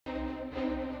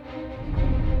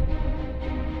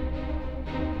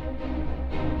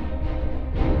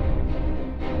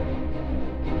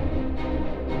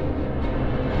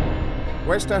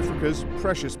West Africa's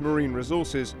precious marine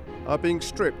resources are being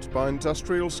stripped by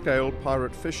industrial-scale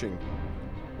pirate fishing,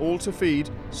 all to feed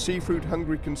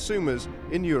seafood-hungry consumers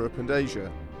in Europe and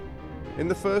Asia. In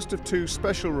the first of two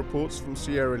special reports from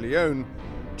Sierra Leone,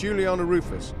 Juliana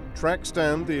Rufus tracks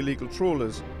down the illegal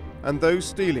trawlers and those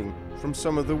stealing from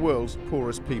some of the world's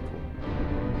poorest people.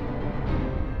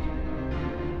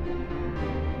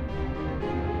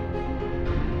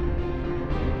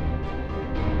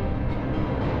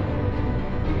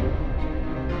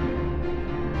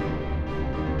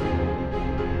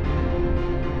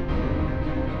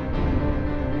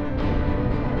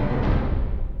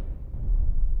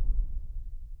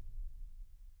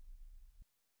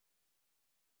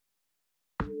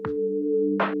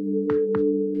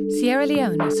 Sierra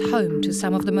Leone is home to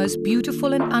some of the most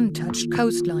beautiful and untouched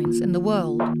coastlines in the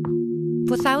world.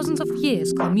 For thousands of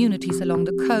years, communities along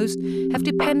the coast have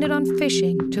depended on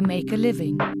fishing to make a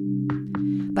living.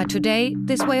 But today,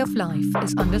 this way of life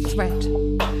is under threat.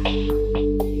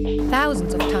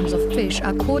 Thousands of tons of fish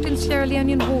are caught in Sierra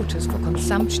Leonean waters for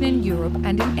consumption in Europe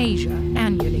and in Asia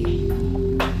annually.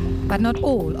 But not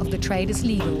all of the trade is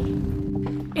legal.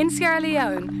 In Sierra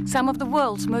Leone, some of the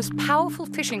world's most powerful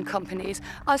fishing companies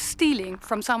are stealing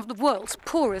from some of the world's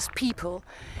poorest people.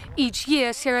 Each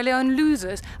year, Sierra Leone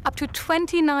loses up to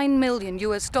 $29 million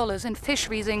in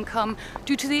fisheries income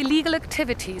due to the illegal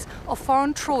activities of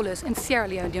foreign trawlers in Sierra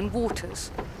Leonean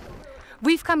waters.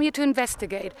 We've come here to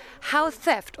investigate how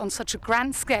theft on such a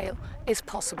grand scale is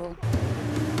possible.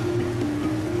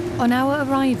 On our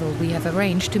arrival, we have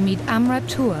arranged to meet Amra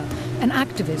Tour, an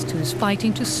activist who is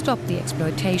fighting to stop the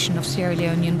exploitation of Sierra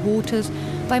Leonean waters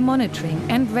by monitoring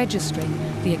and registering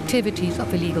the activities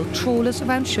of illegal trawlers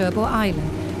around Cherbourg Island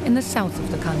in the south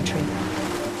of the country.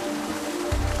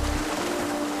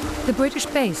 The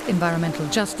British-based Environmental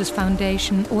Justice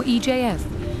Foundation, or EJF,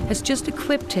 has just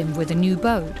equipped him with a new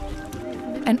boat.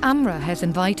 And Amra has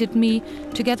invited me,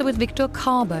 together with Victor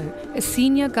Carbo, a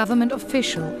senior government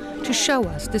official, to show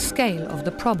us the scale of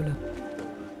the problem.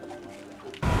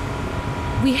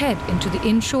 We head into the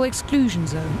Inshore Exclusion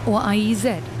Zone, or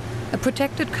IEZ, a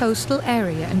protected coastal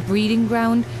area and breeding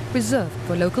ground reserved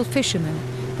for local fishermen,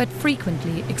 but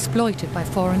frequently exploited by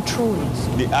foreign trawlers.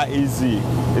 The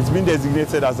IEZ, it's been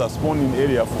designated as a spawning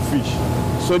area for fish.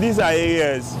 So these are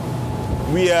areas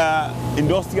where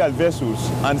industrial vessels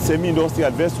and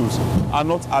semi-industrial vessels are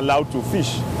not allowed to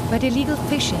fish. But illegal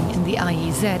fishing in the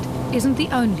IEZ isn't the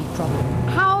only problem.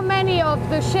 How many of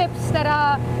the ships that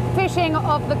are fishing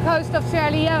off the coast of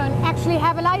Sierra Leone actually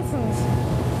have a license?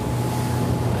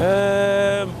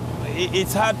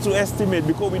 It's hard to estimate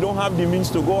because we don't have the means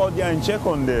to go out there and check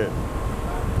on there.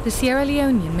 The Sierra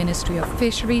Leonean Ministry of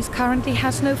Fisheries currently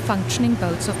has no functioning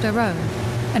boats of their own,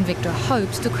 and Victor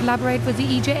hopes to collaborate with the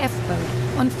EJF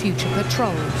boat on future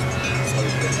patrols.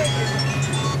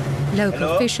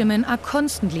 Local fishermen are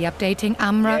constantly updating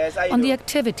Amra on the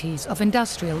activities of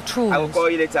industrial trawlers. I will call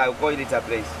you later,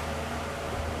 please.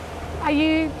 Are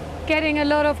you getting a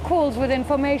lot of calls with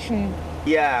information?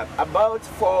 Yeah, about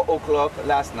 4 o'clock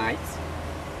last night,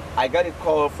 I got a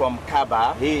call from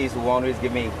Kaba. He is the one who is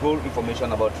giving me good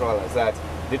information about trawlers. That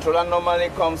the trawler normally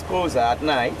comes closer at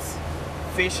night,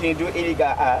 fishing, do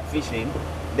illegal fishing.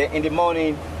 Then in the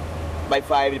morning, by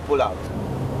 5, they pull out.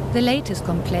 The latest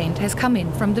complaint has come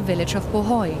in from the village of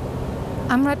Bohoi.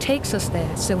 Amra takes us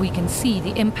there so we can see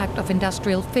the impact of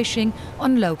industrial fishing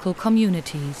on local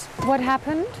communities. What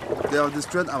happened? They have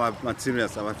destroyed our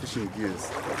materials, our fishing gears,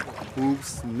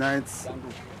 hooks, nets.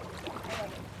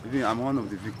 Even I'm one of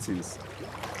the victims.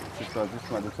 This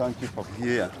one, the township of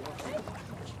here.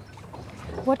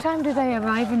 What time do they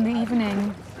arrive in the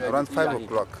evening? Around 5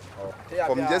 o'clock.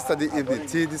 From yesterday evening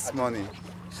till this morning.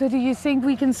 So do you think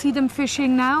we can see them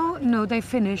fishing now? No, they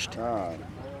finished.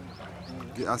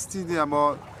 They are still there,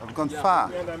 but have gone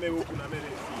far.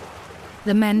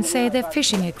 The men say their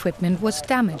fishing equipment was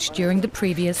damaged during the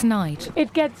previous night.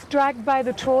 It gets dragged by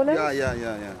the trawlers?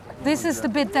 Yeah. This is the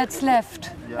bit that's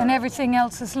left, and everything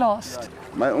else is lost.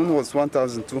 My own was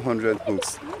 1,200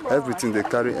 hooks. Everything, they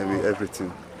carry away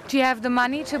everything. Do you have the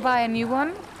money to buy a new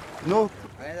one? No.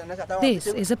 This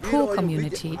is a poor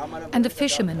community, and the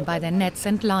fishermen buy their nets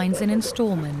and lines in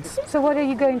installments. So what are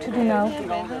you going to do now?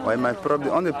 Well,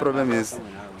 the only problem is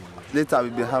later I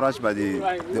will be harassed by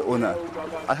the owner.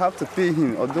 I have to pay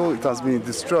him, although it has been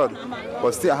destroyed,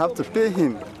 but still I have to pay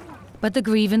him. But the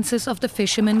grievances of the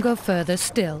fishermen go further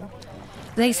still.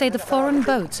 They say the foreign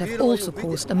boats have also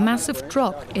caused a massive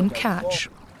drop in catch.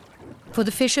 For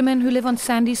the fishermen who live on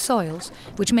sandy soils,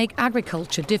 which make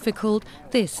agriculture difficult,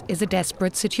 this is a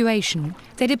desperate situation.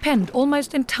 They depend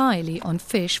almost entirely on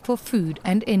fish for food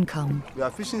and income. We are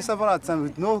fishing several times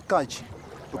with no catch.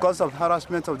 because of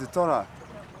harassment of the trawler.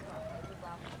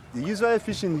 The usual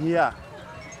fishing here,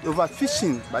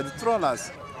 overfishing by the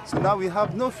trawlers. So now we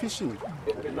have no fishing.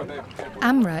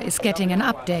 Amra is getting an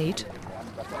update.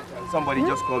 Somebody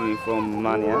just called me from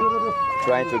Mania,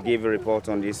 trying to give a report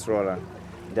on this trawler.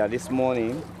 That this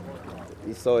morning,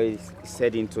 he saw it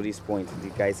heading to this point. The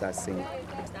guys are saying.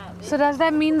 So does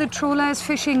that mean the trawler is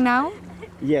fishing now?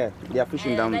 Yeah, they are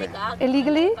fishing down there.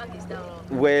 Illegally?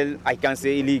 Well, I can't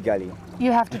say illegally.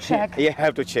 You have to check. Yeah, I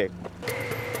have to check.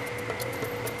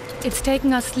 It's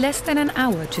taken us less than an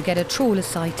hour to get a trawler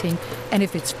sighting, and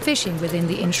if it's fishing within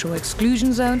the inshore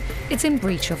exclusion zone, it's in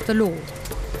breach of the law.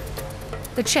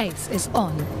 The chase is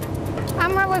on.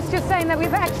 Amra was just saying that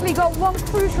we've actually got one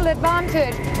crucial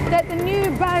advantage, that the new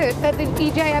boat that the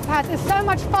EJF has is so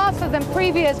much faster than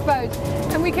previous boats,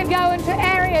 and we can go into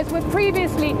areas where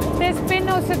previously there's been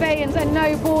no surveillance and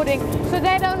no boarding, so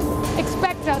they don't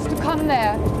expect us to come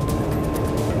there.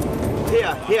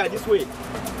 Here, this way.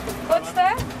 What's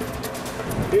there?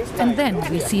 And then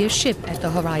we see a ship at the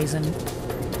horizon.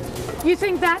 You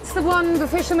think that's the one the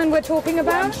fishermen were talking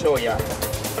about? I'm sure, yeah.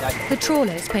 The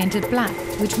trawler is painted black,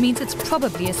 which means it's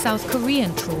probably a South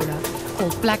Korean trawler,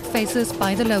 called Blackfaces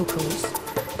by the locals.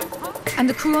 And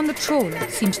the crew on the trawler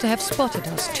seems to have spotted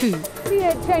us too. See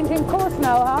it changing course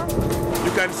now, huh?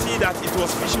 You can see that it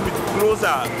was fishing with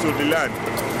closer to the land.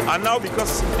 And now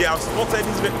because they have spotted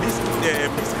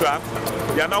this craft,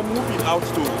 they are now moving out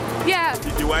to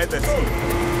the wider sea.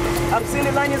 I'm seeing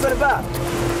the line is at the back.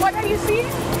 What are you seeing?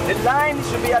 The line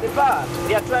should be at the back.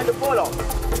 They are trying to pull off.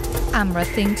 Amra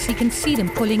thinks he can see them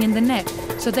pulling in the net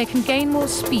so they can gain more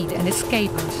speed and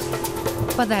escape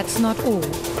us. But that's not all.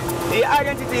 The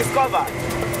identity is covered.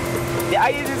 The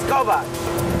identity is covered.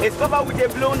 It's covered with a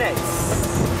blue net.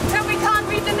 So we can't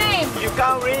read the name? You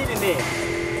can't read the name.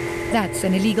 That's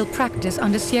an illegal practice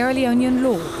under Sierra Leonean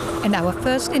law, and our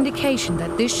first indication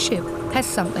that this ship has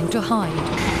something to hide.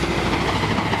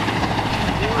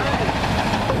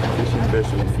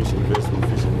 Fishing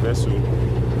vessel.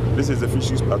 This is the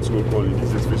fishing patrol calling.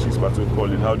 This is fishing patrol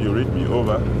calling. How do you read me?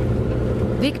 Over.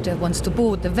 Victor wants to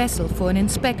board the vessel for an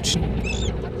inspection,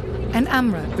 and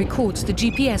Amra records the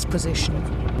GPS position.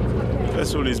 The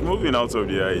vessel is moving out of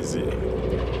the IZ.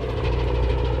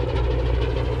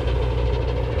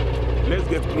 Let's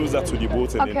get closer to the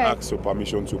boat and then ask for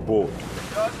permission to board.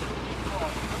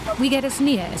 We get as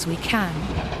near as we can.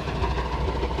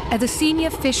 As a senior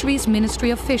Fisheries Ministry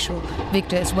official,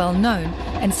 Victor is well known,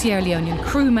 and Sierra Leonean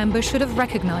crew members should have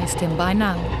recognized him by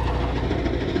now.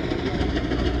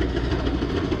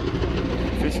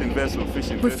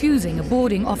 Refusing a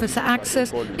boarding officer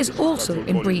access is also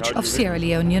in breach of Sierra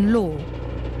Leonean law.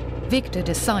 Victor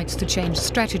decides to change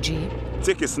strategy.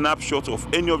 Take a snapshot of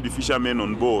any of the fishermen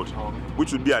on board,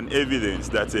 which would be an evidence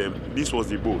that this was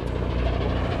the boat.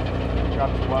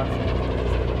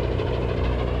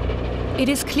 It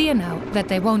is clear now that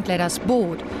they won't let us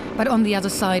board, but on the other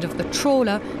side of the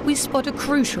trawler, we spot a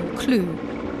crucial clue.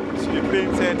 She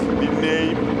painted the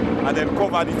name and then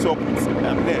covered it up with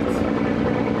a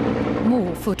net.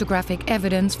 More photographic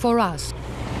evidence for us.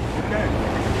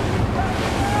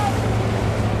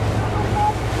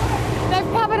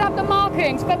 They've covered up the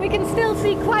markings, but we can still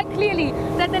see quite clearly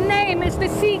that the name is the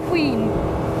Sea Queen.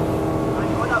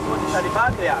 Another boat is at the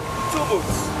back there. 2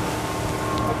 boats.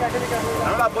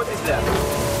 Another boat is there.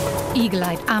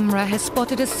 Eagle-eyed Amra has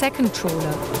spotted a second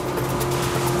trawler.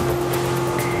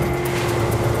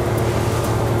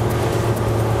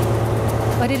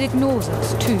 But it ignores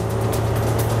us too.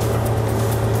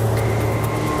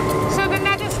 So the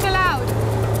net is still out?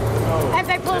 No. Have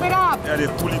they pulled it off? Yeah, they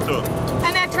pulled it up.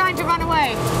 And they're trying to run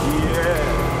away? Yeah.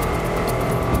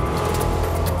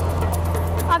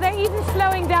 Are they even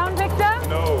slowing down, Victor?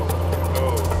 No.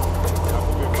 They're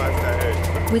moving fast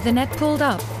ahead. With the net pulled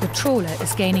up, the trawler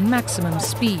is gaining maximum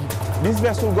speed. This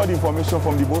vessel got information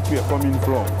from the boat we are coming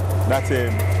from that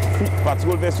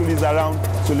patrol vessel is around,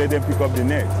 so let them pick up the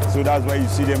net. So that's why you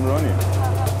see them running.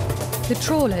 The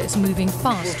trawler is moving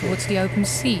fast towards the open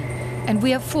sea, and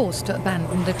we are forced to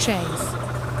abandon the chase.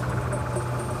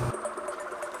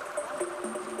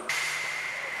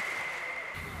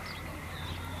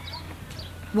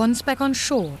 Once back on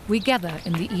shore, we gather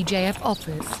in the EJF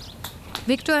office.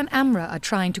 Victor and Amra are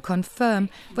trying to confirm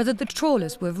whether the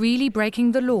trawlers were really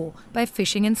breaking the law by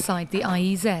fishing inside the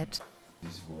IEZ.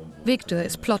 Victor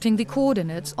is plotting the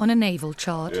coordinates on a naval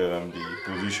chart. The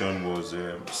position was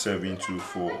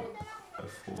 724,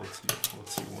 40,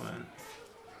 41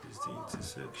 is the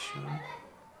intersection.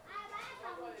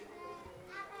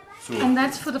 So, And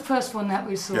that's for the first one that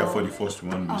we saw? yeah, for the first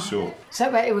one we saw.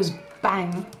 So it was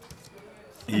bang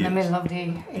in the Yes. middle of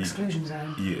the exclusion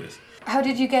zone? Yes. How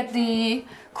did you get the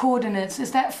coordinates?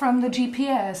 Is that from the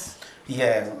GPS?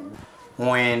 Yeah,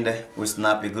 when we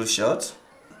snap a good shot,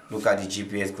 look at the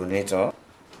GPS coordinator,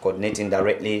 coordinating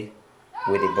directly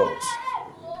with the boat.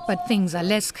 But things are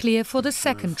less clear for the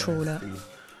second trawler.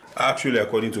 Actually,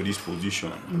 according to this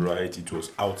position, right, it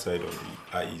was outside of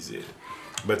the IEZ.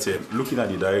 But looking at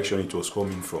the direction it was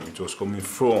coming from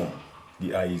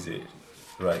the IEZ,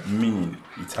 right, meaning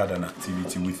it had an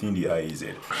activity within the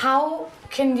IEZ. How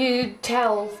can you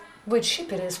tell which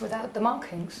ship it is without the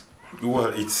markings? Well,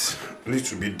 it's a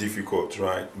little bit difficult,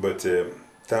 right, but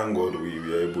thank God we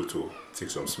were able to take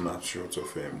some snapshots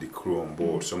of the crew on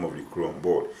board, some of the crew on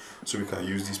board, so we can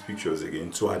use these pictures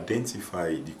again to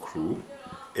identify the crew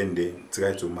and then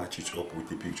try to match it up with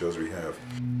the pictures we have.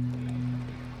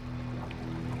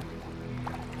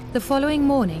 The following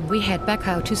morning, we head back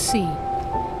out to sea.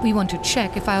 We want to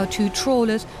check if our two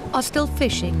trawlers are still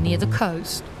fishing near the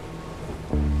coast.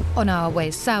 On our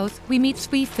way south, we meet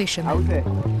 3 fishermen.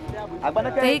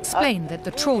 They explain that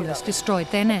the trawlers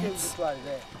destroyed their nets.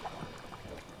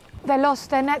 They lost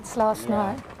their nets last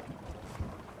night.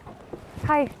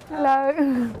 Hi,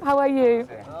 hello. How are you?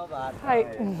 Hi,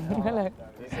 hello.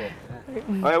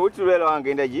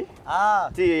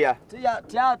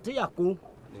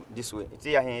 This way.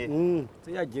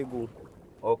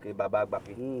 Okay,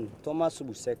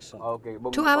 section. Okay.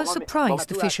 To our surprise,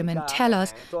 the fishermen tell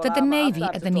us that the Navy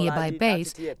at the nearby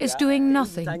base is doing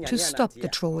nothing to stop the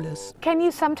trawlers. Can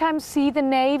you sometimes see the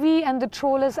Navy and the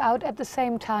trawlers out at the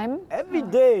same time? Every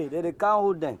day they can't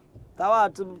hold them.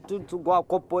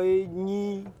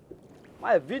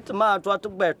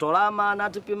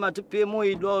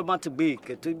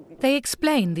 They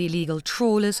explain the illegal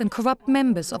trawlers and corrupt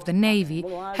members of the Navy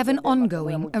have an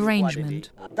ongoing arrangement.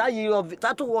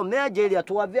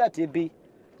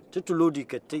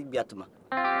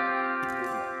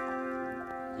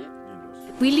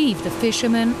 We leave the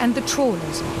fishermen and the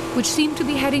trawlers, which seem to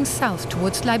be heading south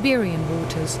towards Liberian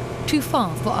waters, too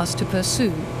far for us to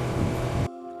pursue.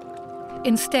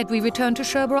 Instead, we return to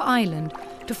Sherbro Island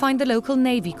to find the local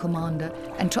Navy commander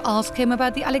and to ask him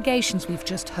about the allegations we've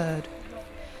just heard.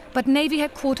 But Navy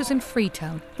headquarters in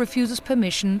Freetown refuses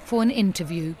permission for an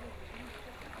interview.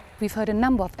 We've heard a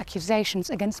number of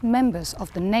accusations against members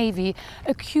of the Navy,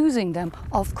 accusing them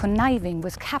of conniving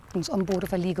with captains on board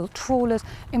of illegal trawlers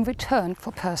in return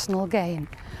for personal gain.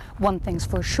 One thing's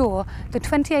for sure, the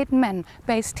 28 men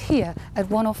based here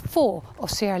at one of 4 of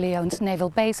Sierra Leone's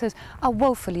naval bases are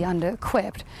woefully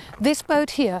under-equipped. This boat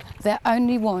here, their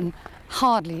only one,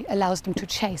 hardly allows them to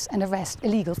chase and arrest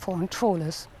illegal foreign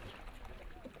trawlers.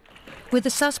 With the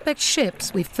suspect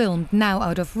ships we filmed now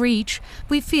out of reach,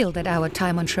 we feel that our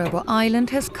time on Sherbro Island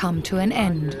has come to an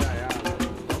end.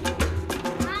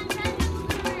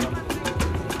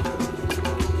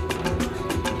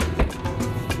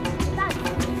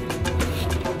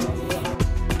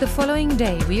 The following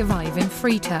day we arrive in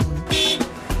Freetown.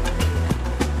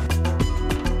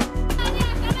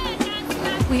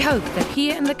 We hope that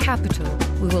here in the capital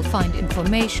we will find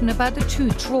information about the 2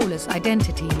 trawlers'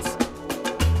 identities.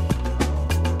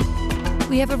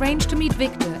 We have arranged to meet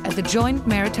Victor at the Joint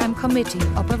Maritime Committee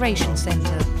Operations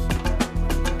Center.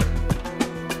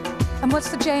 And what's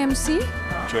the JMC?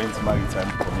 Joint Maritime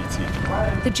Committee.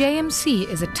 The JMC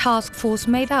is a task force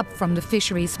made up from the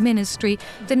Fisheries Ministry,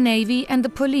 the Navy and the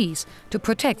police to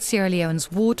protect Sierra Leone's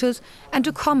waters and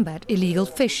to combat illegal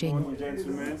fishing.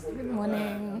 Good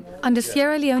morning. Under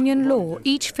Sierra Leonean law,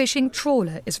 each fishing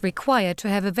trawler is required to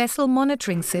have a vessel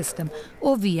monitoring system,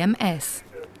 or VMS.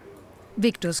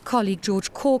 Victor's colleague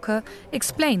George Corker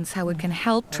explains how it can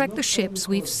help track the ships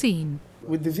we've seen.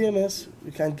 With the VMS,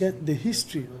 we can get the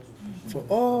history for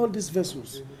all these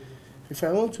vessels. If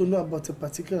I want to know about a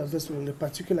particular vessel on a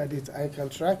particular date, I can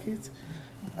track it,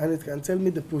 and it can tell me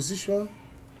the position,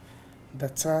 the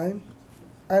time,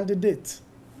 and the date.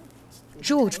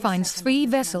 George finds 3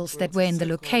 vessels that were in the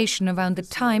location around the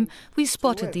time we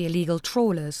spotted the illegal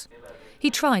trawlers. He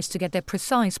tries to get their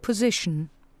precise position.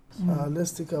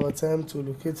 Let's take our time to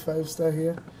locate 5-star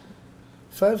here.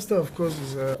 5-star, of course,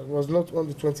 was not on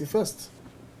the 21st.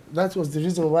 That was the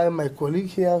reason why my colleague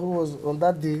here, who was on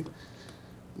that day,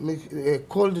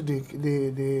 called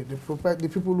the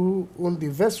people who own the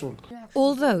vessel.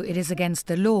 Although it is against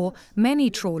the law, many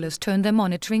trawlers turn their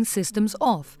monitoring systems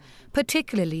off,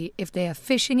 particularly if they are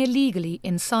fishing illegally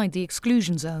inside the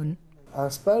exclusion zone.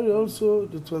 Aspari also,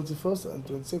 the 21st and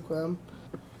 22nd,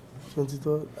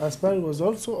 23rd, Aspari was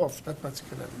also off that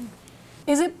particular day.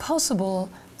 Is it possible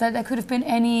that there could have been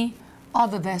any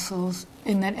other vessels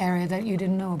in that area that you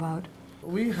didn't know about?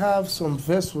 We have some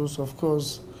vessels, of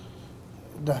course,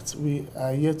 that we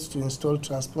are yet to install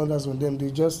transponders on them.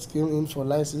 They just came in for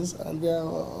license and they are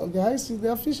on the high sea, they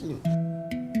are fishing.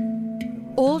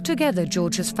 Altogether,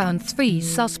 George has found 3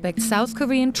 suspect South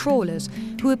Korean trawlers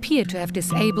who appear to have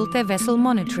disabled their vessel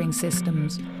monitoring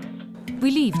systems.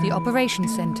 We leave the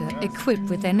operations center equipped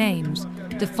with their names: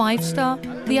 the 5-star,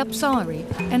 the Apsari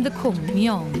and the Kum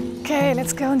Myong. Okay,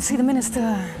 let's go and see the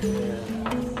minister.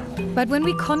 But when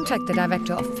we contact the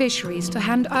Director of Fisheries to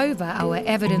hand over our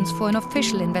evidence for an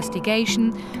official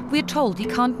investigation, we're told he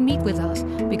can't meet with us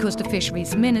because the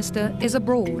Fisheries Minister is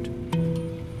abroad.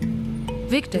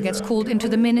 Victor gets called into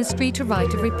the ministry to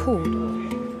write a report.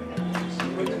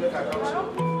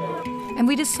 And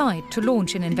we decide to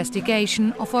launch an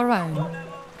investigation of our own.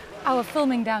 Our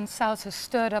filming down south has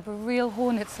stirred up a real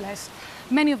hornet's nest.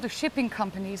 Many of the shipping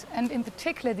companies, and in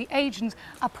particular the agents,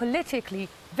 are politically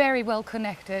very well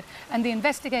connected, and the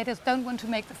investigators don't want to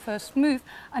make the first move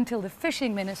until the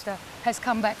fishing minister has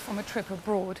come back from a trip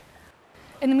abroad.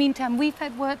 In the meantime, we've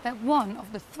had word that one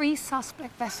of the 3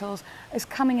 suspect vessels is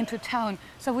coming into town,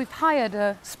 so we've hired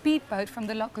a speedboat from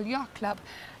the local yacht club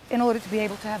in order to be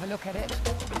able to have a look at it.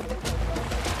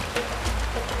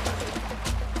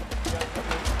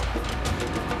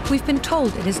 We've been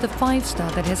told it is the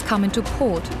 5-star that has come into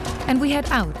port, and we head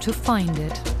out to find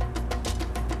it.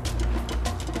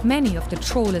 Many of the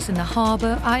trawlers in the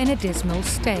harbour are in a dismal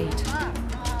state.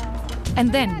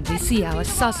 And then we see our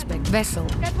suspect vessel.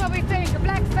 That's what we think, a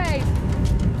black face.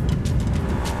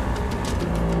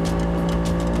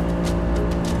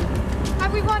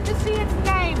 And we want to see its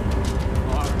name.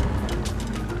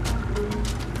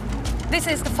 This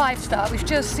is the 5-star. We've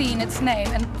just seen its name,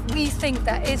 and we think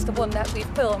that is the one that we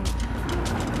filmed.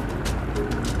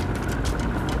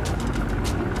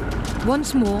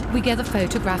 Once more, we gather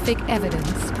photographic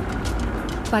evidence.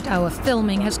 But our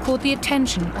filming has caught the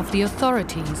attention of the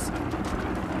authorities.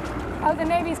 Oh, the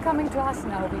Navy's coming to us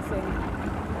now, we think.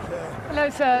 Yeah. Hello,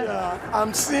 sir. Yeah,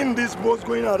 I'm seeing these boats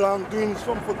going around doing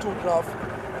some photograph,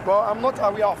 but I'm not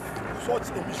aware of such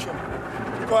a mission.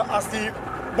 Because as the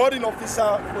boarding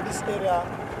officer for this area,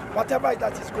 whatever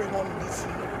that is going on in this sea,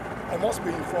 I must be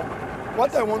informed.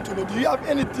 What I want to know, do you have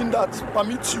anything that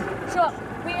permits you? Sure.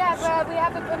 We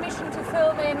have a permission to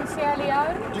film in Sierra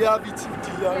Leone. Do you have it?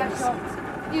 Yeah,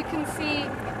 sure. You can see,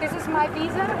 this is my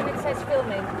visa and it says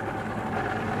filming.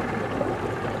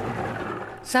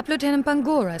 Sub-Lieutenant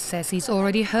Bangura says he's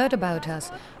already heard about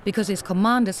us because his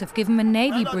commanders have given a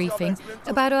Navy briefing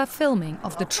about our filming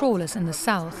of the trawlers in the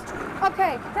south.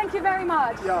 Okay, thank you very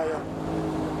much. Yeah, yeah.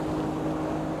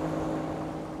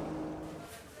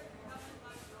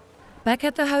 Back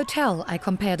at the hotel, I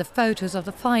compare the photos of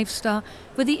the 5-star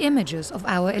with the images of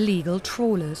our illegal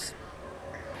trawlers.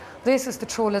 This is the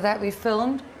trawler that we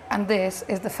filmed, and this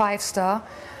is the 5-star.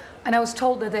 And I was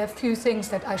told that there are a few things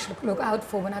that I should look out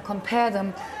for when I compare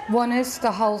them. One is the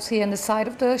hulls here on the side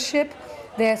of the ship.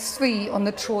 There's 3 on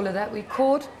the trawler that we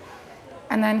caught.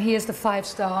 And then here's the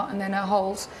 5-star, and then our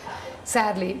hulls.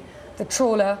 Sadly, the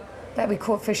trawler that we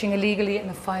caught fishing illegally and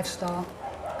the 5-star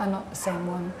are not the same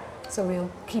one. So we'll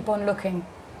keep on looking.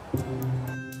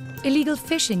 Illegal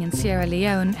fishing in Sierra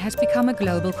Leone has become a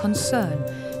global concern,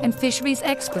 and fisheries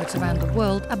experts around the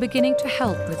world are beginning to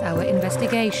help with our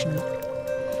investigation.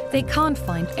 They can't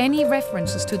find any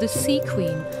references to the Sea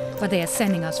Queen, but they are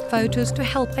sending us photos to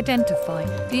help identify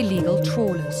the illegal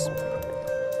trawlers.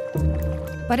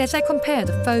 But as I compare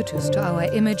the photos to our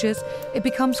images, it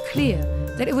becomes clear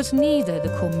that it was neither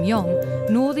the Kum Myong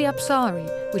nor the Apsari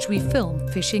which we filmed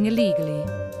fishing illegally.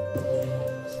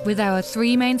 With our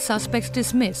 3 main suspects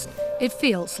dismissed, it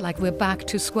feels like we're back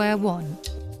to square one.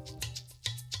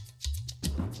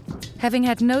 Having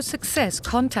had no success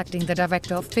contacting the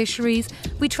Director of Fisheries,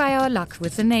 we try our luck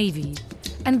with the Navy,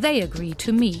 and they agree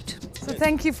to meet. So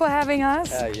thank you for having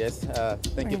us. Yes,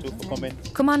 thank you too for coming.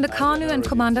 Commander Kanu and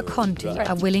Commander Conti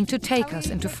are willing to take us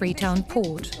into Freetown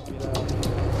Port.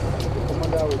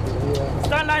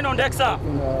 Stand line on deck, sir.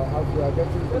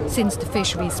 Since the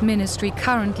Fisheries Ministry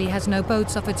currently has no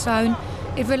boats of its own,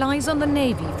 it relies on the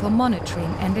Navy for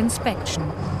monitoring and inspection.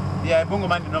 Yeah,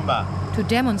 Bungoman number. To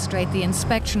demonstrate the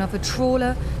inspection of a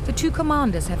trawler, the 2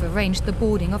 commanders have arranged the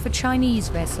boarding of a Chinese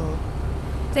vessel.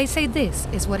 They say this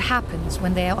is what happens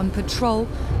when they are on patrol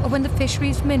or when the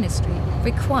Fisheries Ministry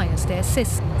requires their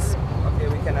assistance. Okay,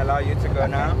 we can allow you to go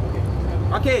now.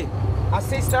 Okay,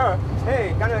 assist her.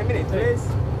 Hey, can I have a minute, please?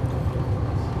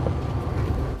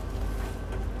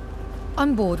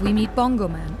 On board, we meet Bongo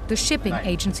Man, the shipping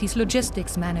agency's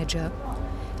logistics manager.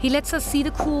 He lets us see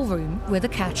the cool room where the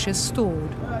catch is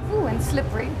stored. Ooh, and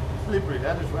slippery. Slippery,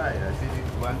 that is right. I see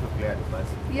you want to clear the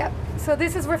first. Yep, so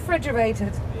this is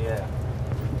refrigerated. Yeah.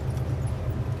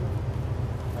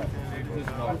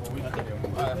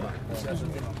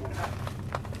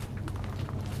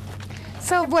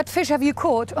 So what fish have you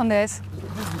caught on this?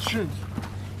 This is shrimp.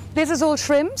 This is all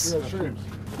shrimps? Yeah, shrimp.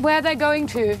 Where are they going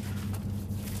to?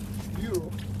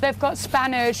 Europe. They've got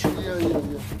Spanish. Yeah.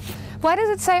 Why does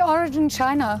it say origin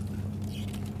China?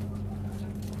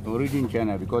 Origin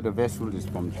China, because the vessel is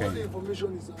from China.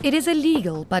 It is a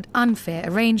legal but unfair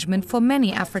arrangement for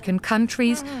many African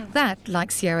countries that,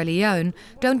 like Sierra Leone,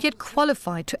 don't yet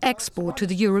qualify to export to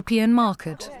the European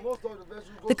market.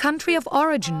 The country of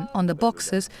origin on the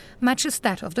boxes matches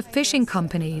that of the fishing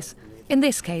companies, in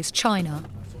this case China.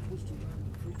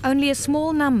 Only a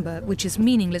small number, which is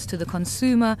meaningless to the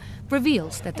consumer,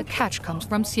 reveals that the catch comes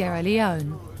from Sierra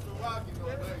Leone.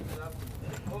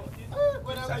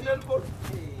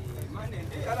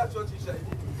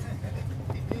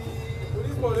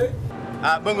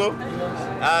 Bongo,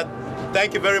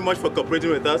 thank you very much for cooperating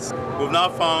with us. We've now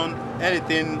found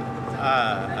anything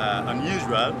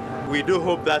unusual. We do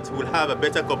hope that we'll have a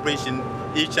better cooperation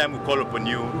each time we call upon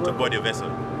you to board your vessel.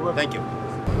 Thank you.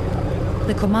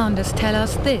 The commanders tell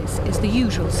us this is the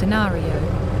usual scenario.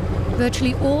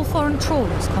 Virtually all foreign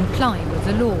trawlers comply with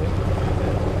the law.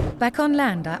 Back on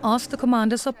land, I asked the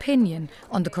commander's opinion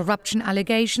on the corruption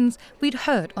allegations we'd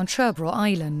heard on Sherbro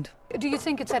Island. Do you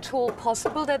think it's at all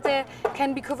possible that there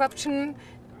can be corruption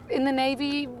in the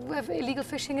Navy where illegal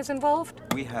fishing is involved?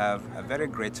 We have a very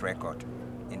great record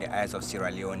in the eyes of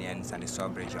Sierra Leoneans and the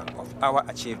sub-region of our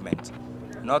achievement.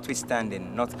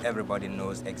 Notwithstanding, not everybody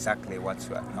knows exactly what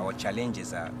our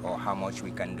challenges are or how much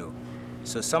we can do.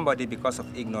 So somebody, because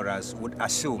of ignorance, would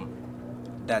assume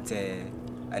that a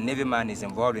Navy man is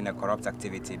involved in a corrupt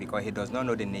activity because he does not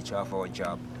know the nature of our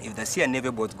job. If they see a Navy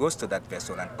boat goes to that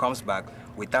vessel and comes back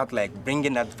without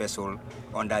bringing that vessel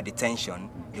under detention,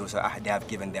 they will say, they have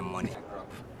given them money.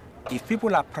 If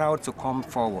people are proud to come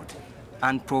forward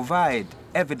and provide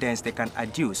evidence they can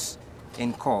adduce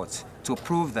in court to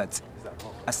prove that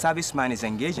a serviceman is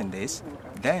engaged in this,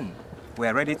 then we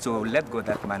are ready to let go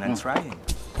that man and try him.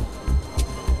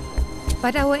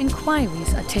 But our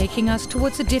inquiries are taking us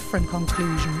towards a different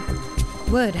conclusion.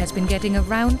 Word has been getting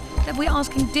around that we're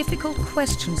asking difficult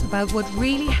questions about what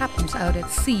really happens out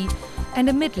at sea, and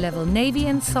a mid-level Navy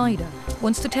insider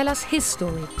wants to tell us his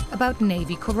story about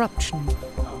Navy corruption.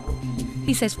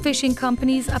 He says fishing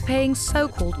companies are paying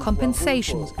so-called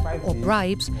compensations or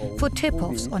bribes for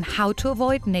tip-offs on how to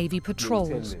avoid Navy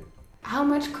patrols. How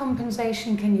much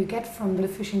compensation can you get from the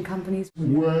fishing companies?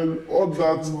 Well, all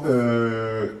that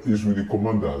is with the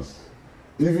commanders.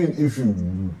 Even if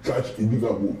you catch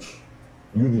illegal boats,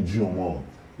 you the GM1,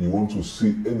 you want to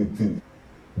say anything,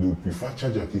 they will prefer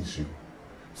charge against you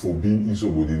for being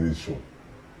insubordination.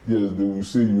 Yes, they will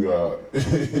say you are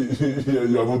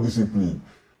you are not disciplined.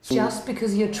 So, just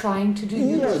because you're trying to do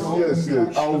your job?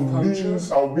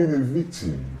 Yes. I've been a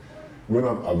victim. When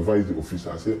I advised the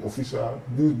officer, I said, officer,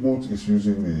 this boat is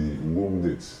using the wrong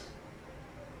nets.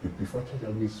 He preferred charge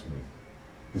against me.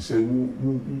 He said,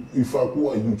 who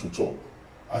are you to talk?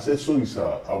 I said, sorry,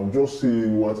 sir, I'm just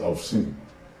saying what I've seen.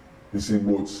 He said,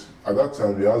 but at that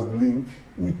time, he has link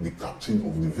with the captain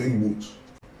of the very boat.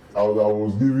 I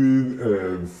was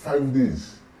given 5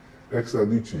 days extra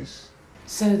duties.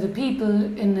 So the people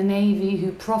in the Navy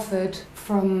who profit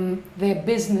from their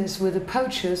business with the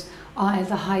poachers are at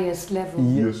the highest level?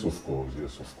 Yes, of course,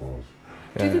 yes, of course.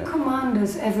 Do the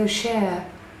commanders ever share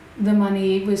the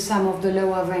money with some of the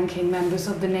lower ranking members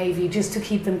of the Navy just to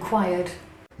keep them quiet?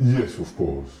 Yes, of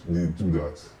course, they do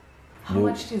that. How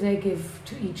much do they give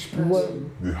to each person? Well,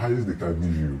 the highest they can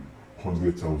give you,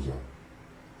 100,000.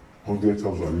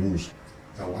 100,000 lose.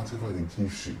 And whatever they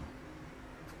give you,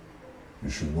 you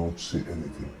should not say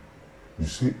anything. You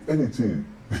say anything,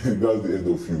 that's the end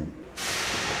of you.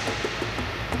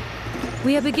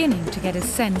 We are beginning to get a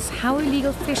sense how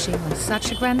illegal fishing on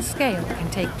such a grand scale can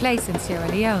take place in Sierra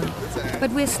Leone,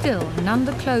 but we're still none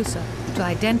the closer to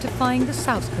identifying the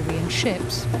South Korean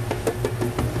ships.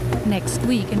 Next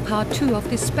week, in part 2 of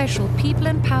this special People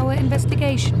and Power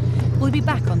investigation, we'll be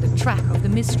back on the track of the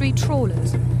mystery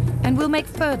trawlers, and we'll make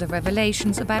further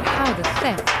revelations about how the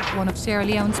theft of one of Sierra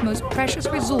Leone's most precious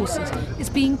resources is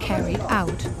being carried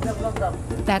out.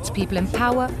 That's People and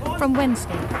Power from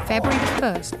Wednesday, February the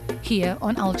 1st, here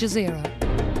on Al Jazeera.